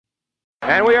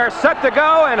And we are set to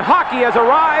go, and hockey has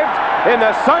arrived in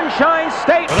the Sunshine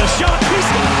State. The shot, he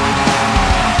scores!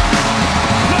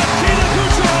 Nikita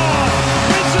Kucherov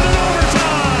wins it in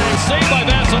overtime. Saved by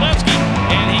Vasilevsky,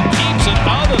 and he keeps it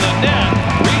out of the net.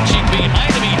 Reaching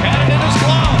behind him, he had it in his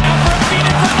glove. After a feed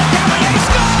in front of Cavalier,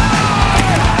 scores!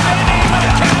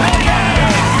 And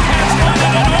Cavalier has won it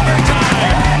in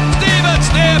overtime. Steven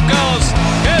Stamkos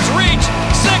has reached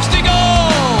 60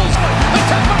 goals. The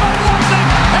Tampa Bay Lightning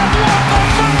have won the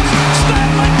first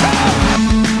Stanley Cup.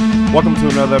 Welcome to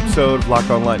another episode of Locked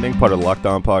On Lightning, part of the Locked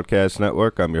On Podcast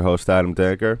Network. I'm your host, Adam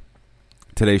Danker.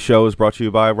 Today's show is brought to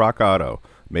you by Rock Auto.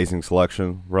 Amazing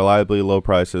selection, reliably low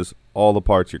prices, all the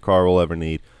parts your car will ever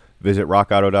need. Visit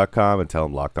rockauto.com and tell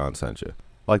them Locked On sent you.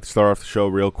 I'd like to start off the show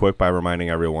real quick by reminding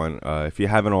everyone, if you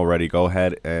haven't already, go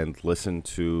ahead and listen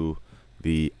to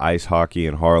the Ice Hockey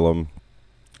in Harlem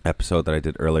episode that I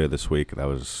did earlier this week. That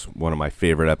was one of my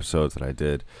favorite episodes that I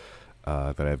did,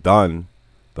 that I've done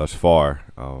thus far.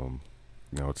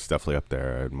 It's definitely up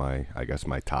there in my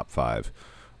top 5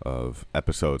 of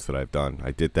episodes that I've done.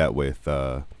 I did that with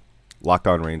Locked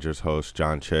On Rangers host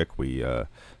John Chick. We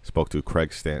spoke to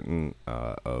Craig Stanton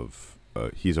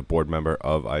he's a board member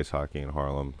of Ice Hockey in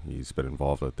Harlem. He's been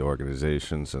involved with the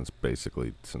organization since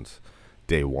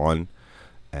day one.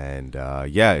 And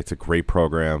it's a great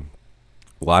program.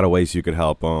 A lot of ways you could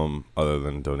help them other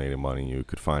than donating money. You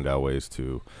could find out ways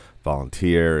to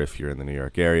volunteer if you're in the New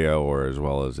York area, or as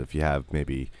well as if you have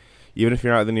even if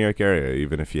you're not in the New York area,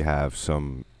 even if you have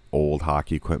some old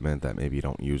hockey equipment that maybe you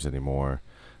don't use anymore,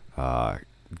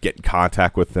 get in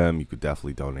contact with them. You could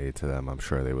definitely donate it to them. I'm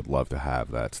sure they would love to have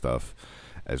that stuff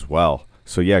as well.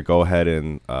 So go ahead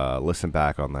and listen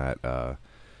back on that.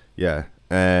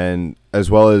 And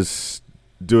as well as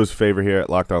do us a favor here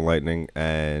at Locked On Lightning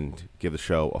and give the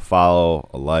show a follow,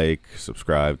 a like,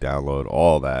 subscribe, download,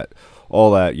 all that.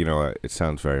 It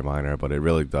sounds very minor, but it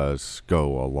really does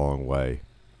go a long way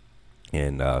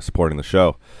in supporting the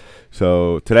show.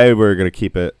 So today we're going to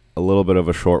keep it a little bit of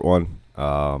a short one.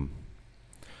 I'm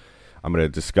going to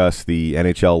discuss the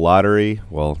NHL lottery.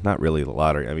 Well, not really the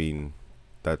lottery. I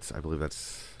believe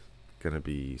that's going to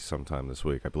be sometime this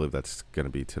week. I believe that's going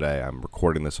to be today. I'm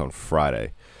recording this on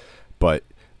Friday. But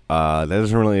that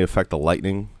doesn't really affect the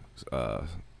Lightning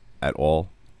at all.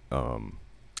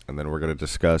 And then we're going to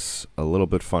discuss a little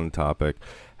bit fun topic,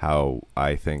 how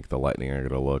I think the Lightning are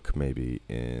going to look maybe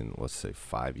in, let's say,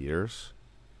 5 years.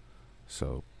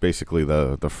 So basically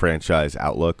the franchise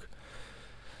outlook.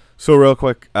 So real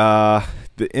quick, the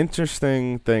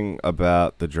interesting thing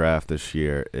about the draft this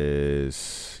year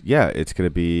is, it's going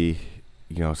to be,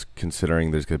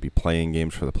 considering there's going to be playing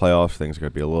games for the playoffs, things are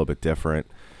going to be a little bit different.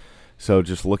 So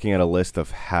just looking at a list of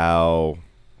how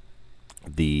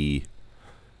the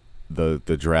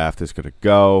draft is going to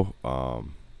go,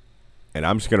 and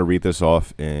I'm just going to read this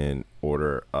off in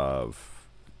order of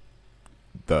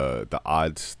the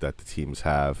odds that the teams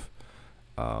have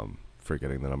for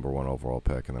getting the number 1 overall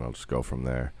pick, and then I'll just go from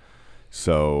there.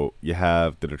 So you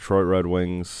have the Detroit Red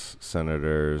Wings,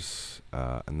 Senators,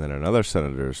 and then another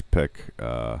Senators pick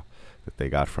that they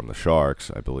got from the Sharks.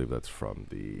 I believe that's from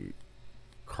the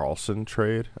Carlson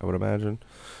trade, I would imagine.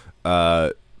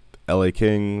 LA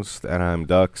Kings, the Anaheim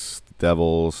Ducks, the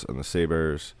Devils, and the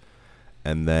Sabres.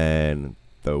 And then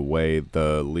the way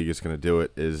the league is going to do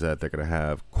it is that they're going to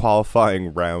have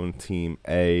qualifying round team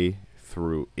A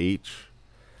through H.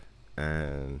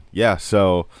 And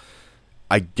so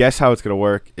I guess how it's going to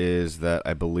work is that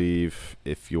I believe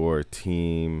if your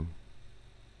team,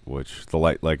 which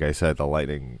like I said, the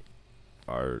Lightning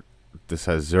this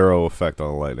has zero effect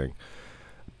on the Lightning.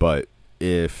 But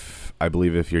if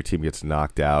your team gets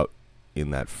knocked out in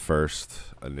that first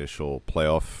initial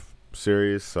playoff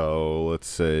series, so let's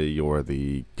say you're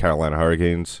the Carolina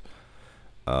Hurricanes,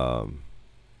 and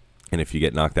if you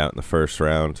get knocked out in the first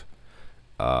round,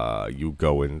 you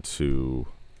go into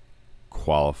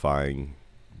qualifying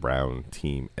round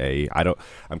team A.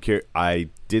 I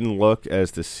didn't look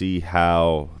as to see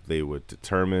how they would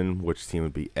determine which team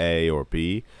would be A or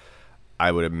B.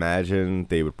 I would imagine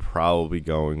they would probably be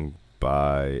going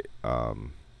by,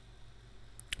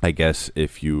 I guess,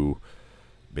 if you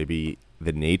maybe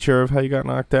the nature of how you got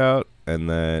knocked out, and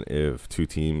then if two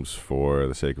teams, for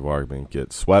the sake of argument,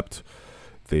 get swept,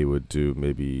 they would do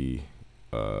maybe,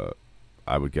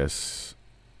 I would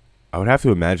have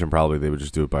to imagine probably they would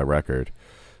just do it by record.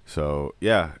 So,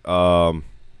 it's going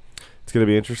to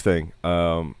be interesting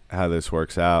how this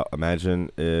works out.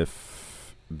 Imagine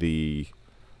if the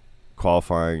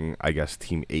qualifying, I guess,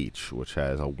 Team H, which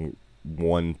has a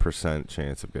 1%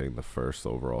 chance of getting the first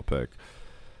overall pick.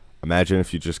 Imagine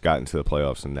if you just got into the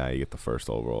playoffs and now you get the first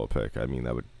overall pick.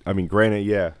 Granted,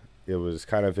 yeah, it was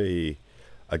kind of a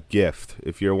gift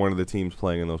if you're one of the teams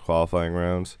playing in those qualifying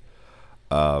rounds.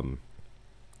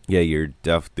 Yeah,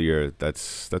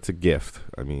 that's a gift.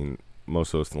 I mean,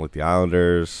 most of those, like the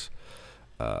Islanders,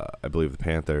 I believe the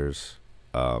Panthers,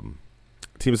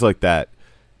 teams like that,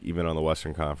 even on the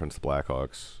Western Conference, the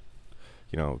Blackhawks,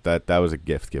 that was a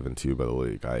gift given to you by the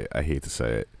league. I hate to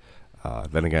say it.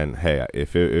 Then again, hey,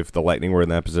 if the Lightning were in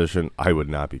that position, I would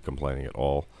not be complaining at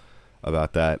all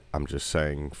about that. I'm just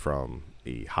saying from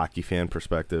a hockey fan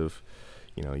perspective,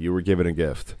 you were given a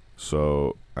gift.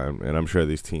 So, and I'm sure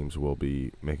these teams will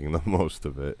be making the most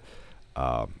of it.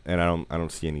 And I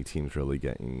don't see any teams really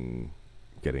getting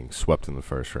swept in the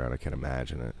first round. I can't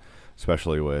imagine it,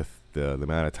 especially with the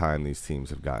amount of time these teams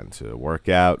have gotten to work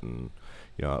out. And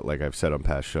like I've said on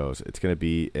past shows, it's going to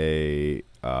be a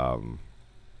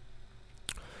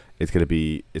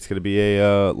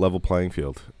level playing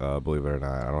field. Believe it or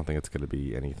not, I don't think it's going to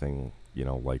be anything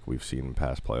like we've seen in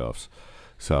past playoffs.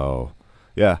 So,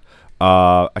 yeah.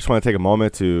 I just want to take a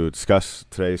moment to discuss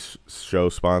today's show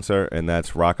sponsor, and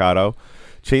that's Rock Auto.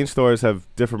 Chain stores have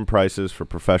different prices for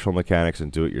professional mechanics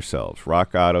and do-it-yourselves.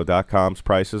 RockAuto.com's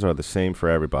prices are the same for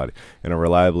everybody and are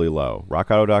reliably low.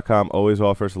 RockAuto.com always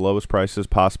offers the lowest prices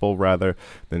possible rather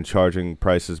than charging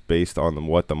prices based on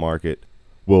what the market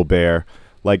will bear,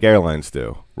 like airlines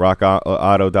do.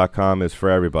 RockAuto.com is for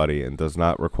everybody and does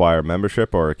not require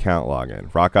membership or account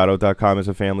login. RockAuto.com is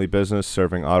a family business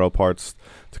serving auto parts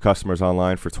to customers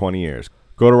online for 20 years.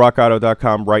 Go to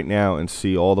RockAuto.com right now and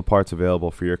see all the parts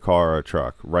available for your car or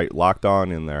truck. Write Locked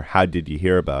On in their How Did You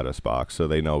Hear About Us box so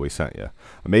they know we sent you.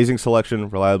 Amazing selection,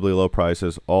 reliably low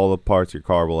prices, all the parts your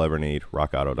car will ever need.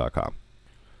 RockAuto.com.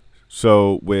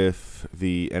 So with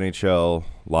the NHL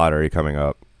lottery coming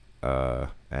up,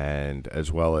 and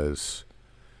as well as,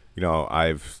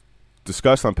 I've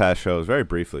discussed on past shows very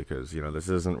briefly because, this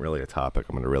isn't really a topic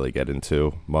I'm going to really get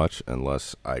into much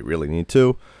unless I really need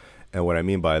to. And what I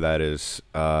mean by that is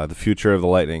the future of the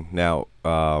Lightning. Now,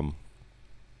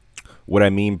 what I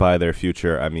mean by their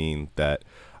future, I mean that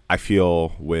I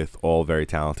feel with all very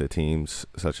talented teams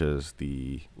such as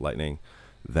the Lightning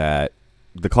that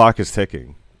the clock is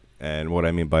ticking. And what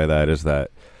I mean by that is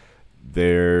that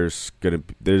there's gonna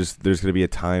be a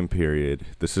time period.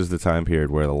 This is the time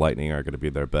period where the Lightning are gonna be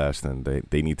their best, and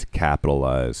they need to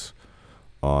capitalize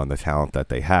on the talent that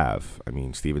they have. I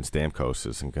mean, Steven Stamkos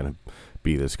isn't gonna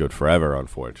be this good forever,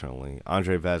 unfortunately.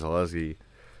 Andrei Vasilevsky,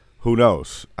 who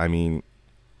knows? I mean,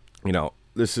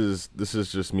 this is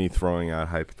just me throwing out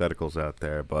hypotheticals out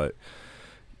there, but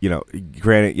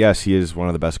granted, yes, he is one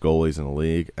of the best goalies in the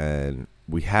league, and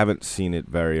we haven't seen it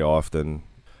very often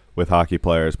with hockey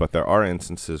players, but there are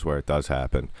instances where it does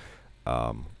happen.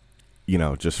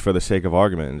 Just for the sake of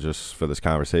argument and just for this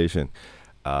conversation,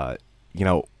 after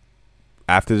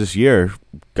this year,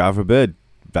 God forbid,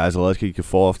 Vasilevsky could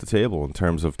fall off the table in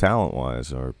terms of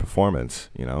talent-wise or performance.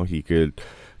 He could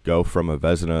go from a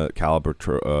Vezina caliber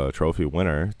trophy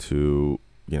winner to,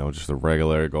 just a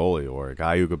regular goalie or a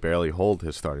guy who could barely hold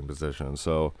his starting position.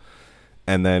 So,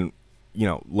 and then,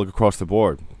 look across the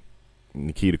board,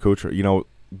 Nikita Kucherov.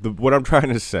 What I'm trying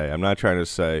to say, I'm not trying to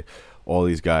say all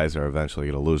these guys are eventually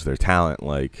going to lose their talent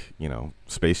like,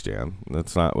 Space Jam.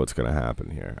 That's not what's going to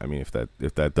happen here. I mean, if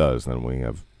that does, then we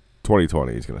have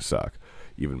 2020 is going to suck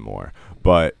even more.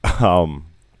 But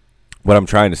what I'm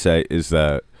trying to say is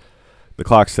that the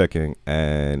clock's ticking,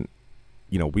 and,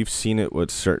 we've seen it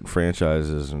with certain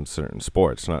franchises and certain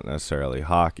sports, not necessarily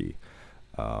hockey.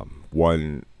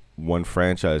 One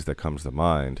franchise that comes to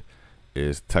mind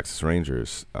is Texas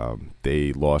Rangers.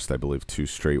 They lost, I believe, 2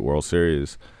 straight World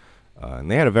Series,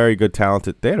 and they had a very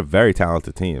talented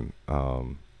team.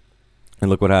 And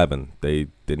look what happened. They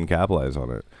didn't capitalize on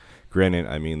it. Granted,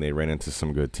 I mean, they ran into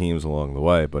some good teams along the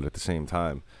way, but at the same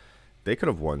time, they could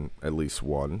have won at least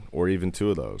one or even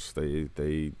 2 of those.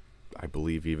 They I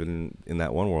believe even in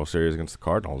that one World Series against the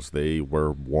Cardinals, they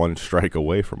were 1 strike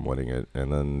away from winning it,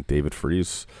 and then David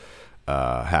Freese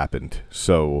happened.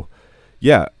 So,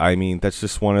 yeah, I mean, that's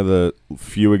just one of the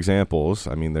few examples.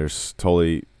 I mean, there's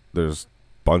a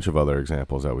bunch of other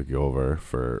examples that we go over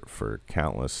for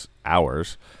countless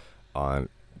hours on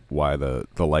why the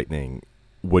Lightning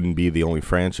wouldn't be the only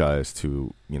franchise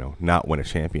to, not win a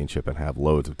championship and have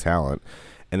loads of talent.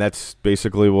 And that's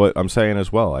basically what I'm saying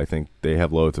as well. I think they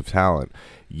have loads of talent,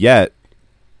 yet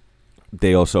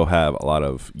they also have a lot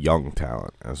of young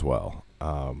talent as well.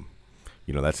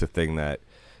 That's the thing that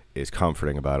is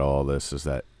comforting about all this, is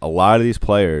that a lot of these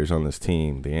players on this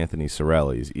team, the Anthony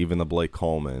Cirellis, even the Blake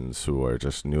Colemans, who are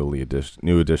just new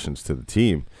additions to the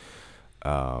team,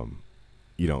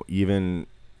 even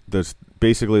there's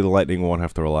basically the Lightning won't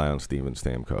have to rely on Steven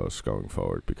Stamkos going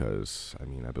forward because,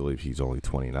 I believe he's only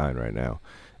 29 right now.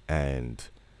 And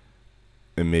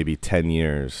in maybe 10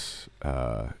 years,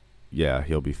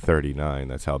 he'll be 39.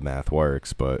 That's how math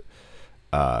works. But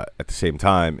at the same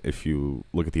time, if you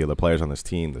look at the other players on this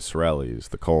team, the Cirellis,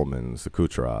 the Colemans, the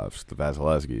Kucherovs, the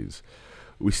Vasilevskis,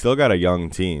 we still got a young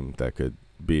team that could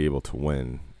be able to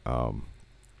win.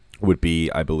 Would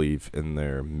be, I believe, in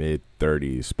their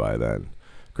mid-30s by then.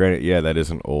 Granted, that is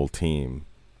an old team,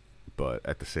 but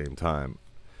at the same time,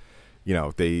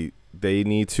 they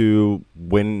need to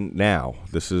win now.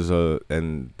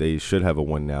 And they should have a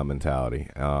win now mentality.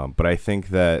 But I think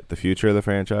that the future of the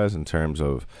franchise, in terms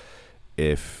of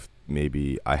if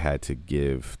maybe I had to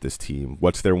give this team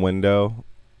what's their window,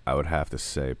 I would have to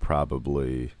say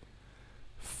probably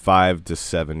 5 to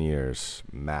 7 years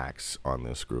max on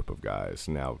this group of guys.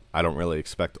 Now, I don't really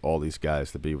expect all these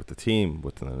guys to be with the team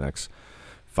within the next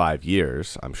 5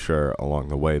 years. I'm sure along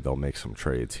the way they'll make some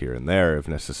trades here and there if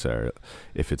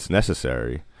it's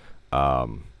necessary. I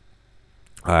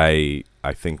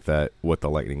think that what the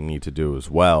Lightning need to do as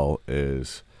well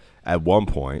is at one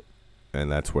point,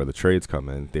 and that's where the trades come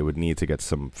in, they would need to get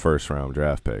some first-round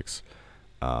draft picks,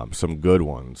 some good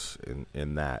ones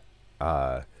in that,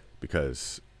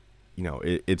 because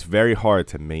it's very hard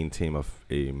to maintain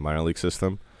a minor league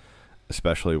system,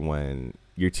 especially when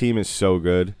your team is so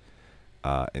good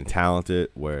and talented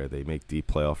where they make deep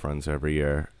playoff runs every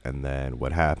year. And then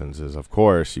what happens is, of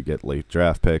course, you get late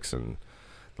draft picks, and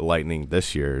the Lightning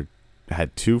this year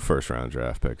had 2 first-round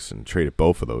draft picks and traded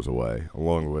both of those away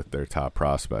along with their top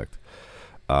prospect.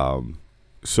 I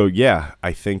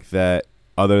think that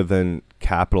other than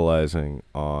capitalizing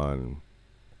on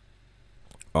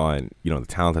the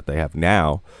talent that they have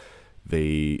now,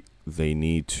 they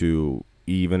need to,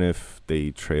 even if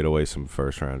they trade away some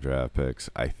first-round draft picks,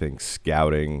 I think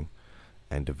scouting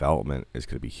and development is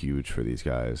going to be huge for these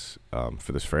guys,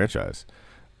 for this franchise.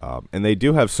 And they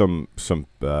do have some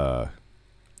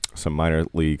minor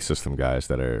league system guys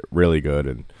that are really good,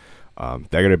 and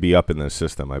they're going to be up in the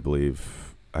system, I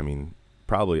believe. I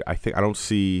don't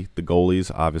see the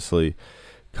goalies, obviously,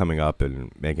 coming up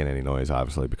and making any noise,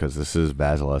 obviously, because this is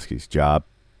Vasilevsky's job,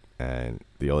 and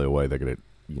the only way they're going to,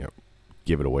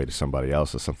 give it away to somebody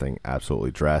else is something absolutely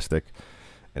drastic.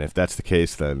 And if that's the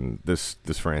case, then this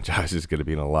franchise is going to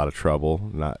be in a lot of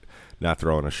trouble. Not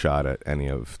throwing a shot at any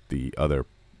of the other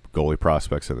goalie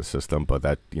prospects in the system, but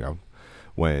that,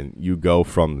 when you go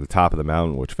from the top of the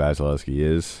mountain, which Vasilevsky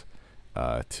is,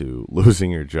 to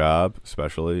losing your job,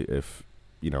 especially if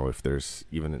there's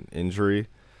even an injury.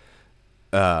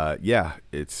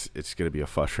 It's going to be a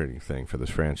frustrating thing for this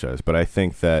franchise. But I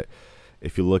think that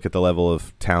if you look at the level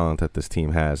of talent that this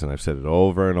team has, and I've said it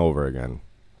over and over again,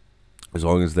 as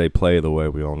long as they play the way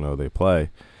we all know they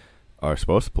are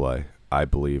supposed to play, I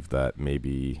believe that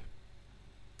maybe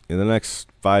in the next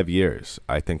 5 years,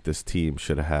 I think this team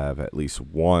should have at least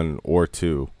 1 or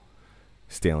 2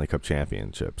 Stanley Cup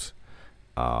championships.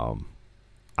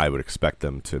 I would expect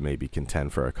them to maybe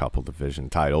contend for a couple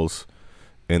division titles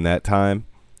in that time.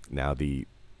 Now the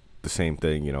same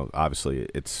thing, obviously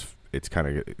it's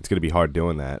going to be hard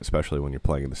doing that, especially when you're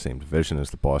playing in the same division as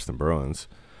the Boston Bruins,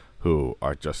 who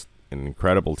are just an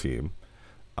incredible team.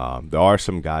 There are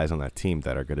some guys on that team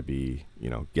that are going to be,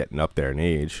 getting up there in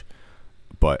age,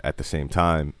 but at the same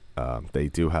time, they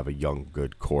do have a young,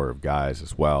 good core of guys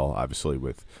as well, obviously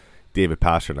with David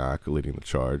Pastrnak leading the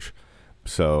charge.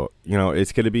 So,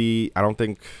 it's going to be, I don't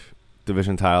think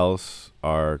division titles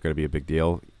are going to be a big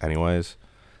deal anyways.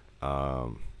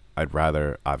 I'd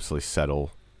rather obviously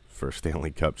settle for a Stanley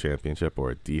Cup championship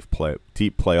or a deep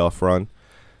playoff run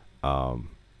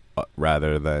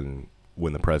rather than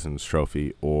win the President's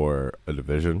Trophy or a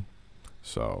division.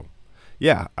 So,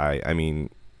 I'm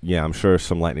sure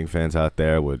some Lightning fans out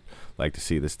there would like to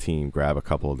see this team grab a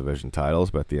couple of division titles,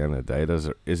 but at the end of the day,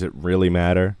 does it really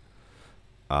matter?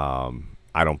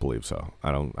 I don't believe so.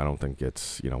 I don't think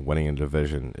it's, winning a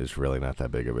division is really not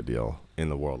that big of a deal in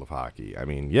the world of hockey.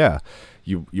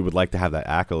 You would like to have that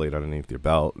accolade underneath your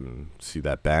belt and see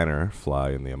that banner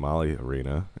fly in the Amalie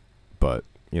Arena, but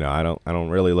I don't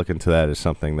really look into that as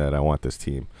something that I want this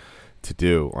team to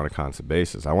do on a constant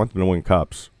basis. I want them to win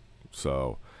cups.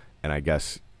 So, and I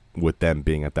guess with them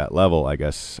being at that level, I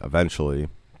guess eventually,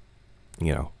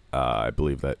 I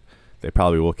believe that they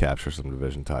probably will capture some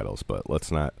division titles, but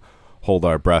let's not hold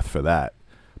our breath for that.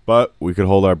 But we could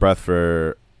hold our breath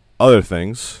for other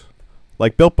things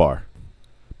like Built Bar.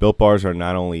 Built Bars are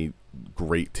not only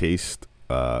great taste,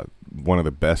 one of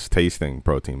the best tasting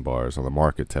protein bars on the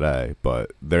market today,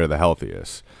 but they're the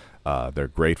healthiest. They're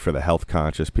great for the health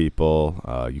conscious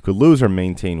people. You could lose or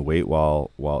maintain weight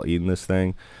while eating this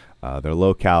thing. They're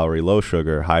low calorie, low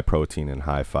sugar, high protein, and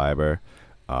high fiber.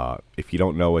 If you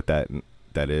don't know what that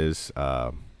is,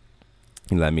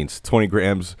 that means 20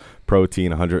 grams protein,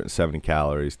 170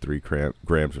 calories, 3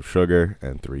 grams of sugar,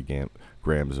 and 3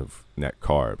 grams of net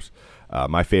carbs.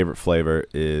 My favorite flavor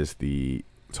is the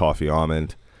toffee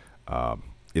almond.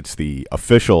 It's the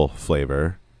official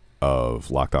flavor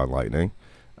of Locked On Lightning.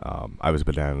 I was a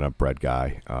banana nut bread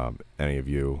guy. Any of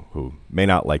you who may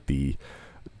not like the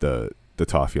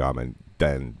toffee almond,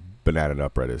 then banana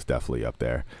nut bread is definitely up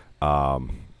there.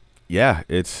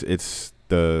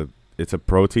 It's a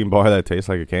protein bar that tastes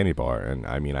like a candy bar, and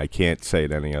I mean, I can't say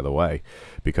it any other way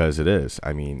because it is.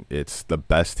 I mean, it's the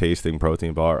best tasting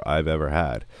protein bar I've ever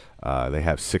had. They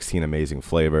have 16 amazing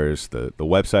flavors. The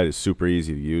website is super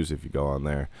easy to use if you go on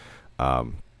there.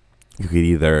 You could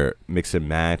either mix and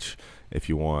match if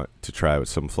you want to try with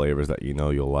some flavors that you know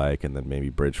you'll like and then maybe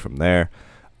bridge from there,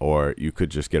 or you could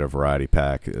just get a variety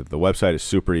pack. The website is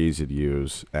super easy to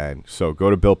use, and so go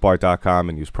to BuiltBar.com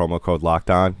and use promo code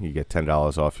LOCKEDON. You get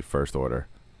 $10 off your first order.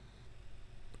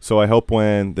 So I hope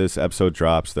when this episode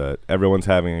drops that everyone's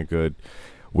having a good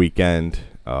weekend.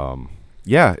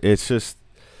 It's just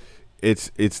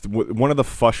it's one of the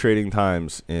frustrating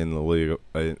times in the league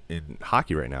in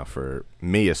hockey right now for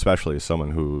me, especially as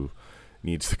someone who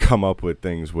needs to come up with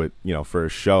things for a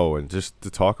show and just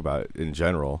to talk about it in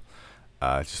general.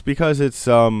 Just because it's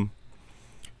the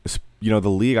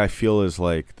league, I feel, is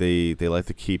like they like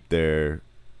to keep their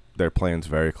plans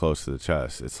very close to the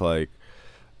chest. It's like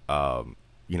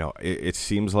it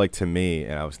seems like to me,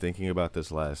 and I was thinking about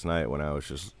this last night when I was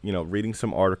just reading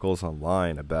some articles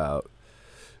online about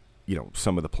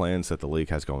some of the plans that the league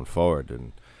has going forward,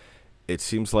 and it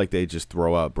seems like they just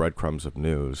throw out breadcrumbs of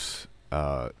news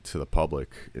to the public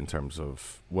in terms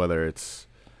of whether it's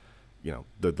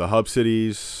the hub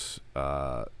cities,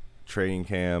 training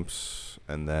camps,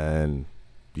 and then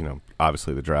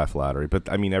obviously the draft lottery. But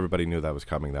I mean, everybody knew that was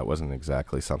coming. That wasn't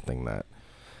exactly something that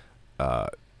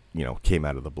came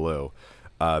out of the blue.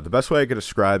 The best way I could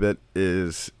describe it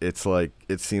is it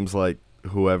seems like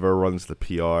whoever runs the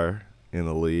PR in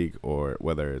the league, or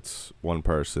whether it's one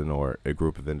person or a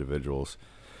group of individuals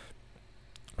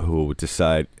who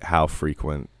decide how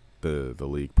frequent the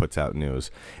league puts out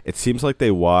news. It seems like they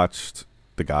watched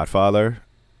The Godfather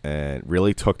and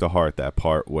really took to heart that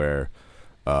part where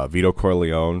Vito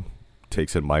Corleone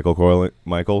takes in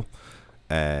Michael,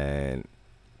 and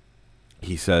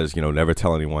he says, never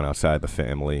tell anyone outside the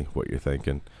family what you're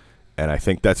thinking. And I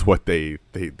think that's what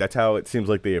that's how it seems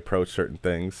like they approach certain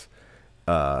things,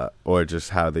 or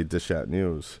just how they dish out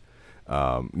news.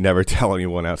 Never tell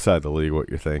anyone outside the league what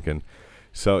you're thinking.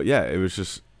 So yeah, it was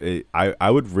just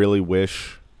I would really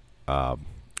wish for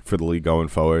the league going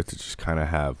forward to just kind of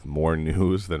have more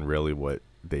news than really what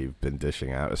they've been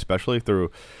dishing out, especially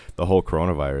through the whole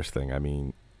coronavirus thing. I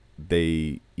mean,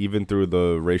 even through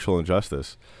the racial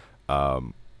injustice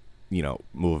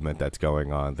movement that's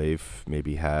going on, they've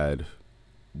maybe had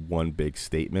one big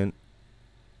statement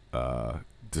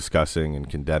discussing and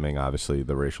condemning, obviously,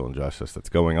 the racial injustice that's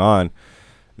going on,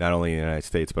 not only in the United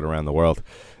States but around the world.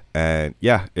 And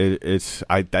yeah,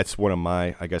 that's one of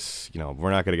my, I guess,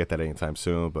 we're not going to get that anytime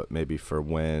soon, but maybe for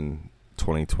when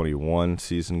 2021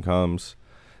 season comes,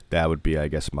 that would be, I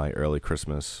guess, my early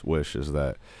Christmas wish, is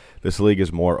that this league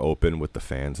is more open with the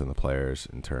fans and the players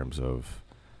in terms of,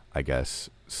 I guess,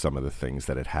 some of the things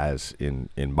that it has in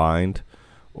mind,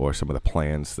 or some of the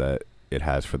plans that it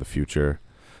has for the future.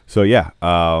 So yeah,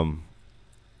 and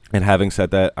having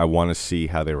said that, I want to see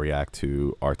how they react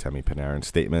to Artemi Panarin's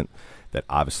statement that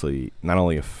obviously not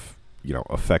only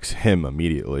affects him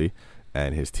immediately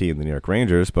and his team, the New York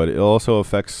Rangers, but it also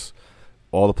affects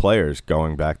all the players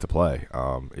going back to play.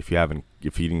 If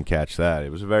you didn't catch that,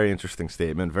 it was a very interesting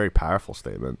statement, very powerful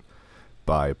statement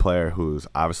by a player who's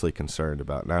obviously concerned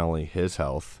about not only his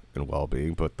health and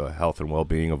well-being, but the health and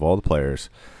well-being of all the players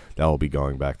that will be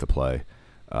going back to play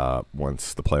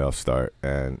once the playoffs start.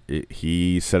 And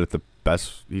he said it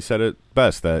best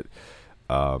that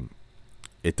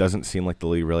it doesn't seem like the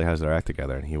league really has their act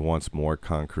together, and he wants more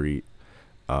concrete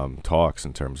talks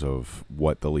in terms of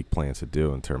what the league plans to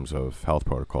do in terms of health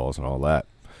protocols and all that.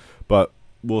 But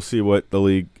we'll see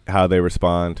how they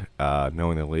respond.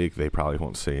 Knowing the league, they probably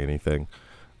won't say anything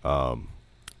to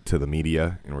the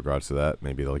media in regards to that.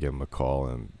 Maybe they'll give him a call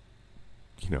and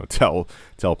tell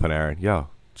Panarin, yo,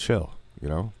 chill.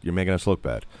 You're making us look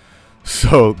bad.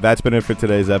 So that's been it for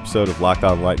today's episode of Locked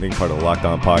On Lightning, part of the Locked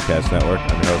On Podcast Network.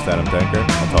 I'm your host, Adam Denker.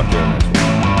 I'll talk to you next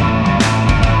week.